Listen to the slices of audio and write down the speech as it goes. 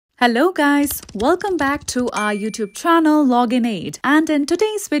Hello guys, welcome back to our YouTube channel Login Aid, and in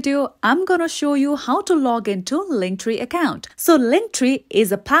today's video I'm gonna show you how to log into Linktree account. So Linktree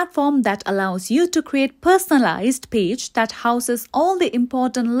is a platform that allows you to create personalized page that houses all the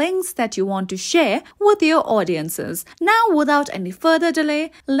important links that you want to share with your audiences. Now without any further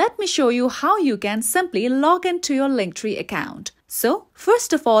delay, let me show you how you can simply log into your Linktree account. So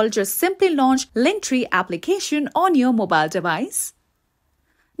first of all, just simply launch Linktree application on your mobile device.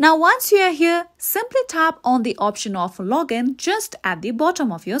 Now once you are here, simply tap on the option of login just at the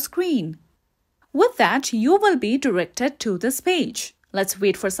bottom of your screen. With that, you will be directed to this page. Let's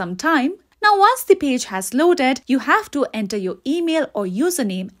wait for some time. Now once the page has loaded, you have to enter your email or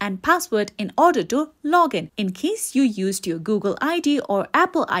username and password in order to log in. In case you used your Google ID or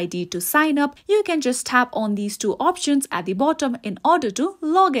Apple ID to sign up, you can just tap on these two options at the bottom in order to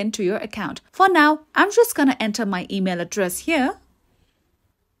log into your account. For now, I'm just gonna enter my email address here.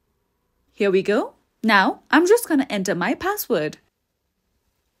 Here we go. Now, I'm just going to enter my password.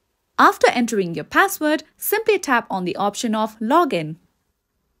 After entering your password, simply tap on the option of Login.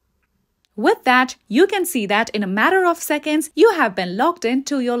 With that, you can see that in a matter of seconds, you have been logged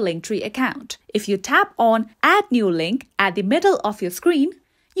into your Linktree account. If you tap on Add New Link at the middle of your screen,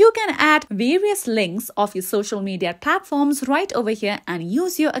 you can add various links of your social media platforms right over here and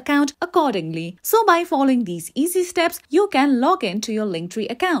use your account accordingly. So by following these easy steps, you can log into your Linktree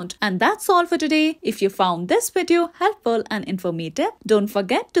account. And that's all for today. If you found this video helpful and informative, don't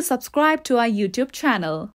forget to subscribe to our YouTube channel.